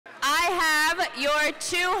your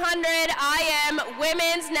 200 IM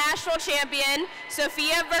Women's National Champion,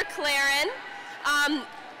 Sophia Verkleeren.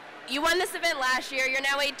 You won this event last year. You're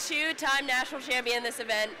now a two-time national champion in this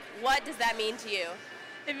event. What does that mean to you?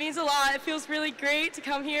 It means a lot. It feels really great to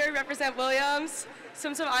come here, represent Williams,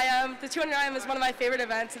 some IM. The 200 IM is one of my favorite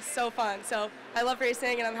events. It's so fun. So I love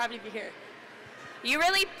racing, and I'm happy to be here. You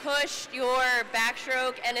really pushed your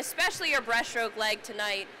backstroke and especially your breaststroke leg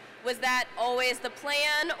tonight. Was that always the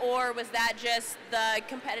plan, or was that just the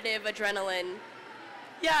competitive adrenaline?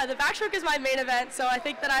 Yeah, the backstroke is my main event, so I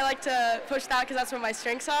think that I like to push that because that's where my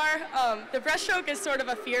strengths are. The breaststroke is sort of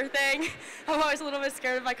a fear thing. I'm always a little bit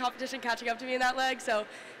scared of my competition catching up to me in that leg, so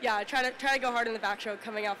yeah, I try to go hard in the backstroke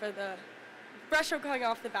coming off of the breaststroke going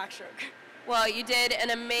off the backstroke. Well, you did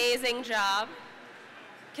an amazing job.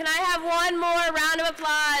 Can I have one more round of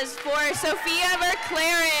applause for Sophia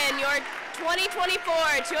Verkleeren, your 2024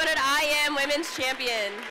 200 IM Women's Champion?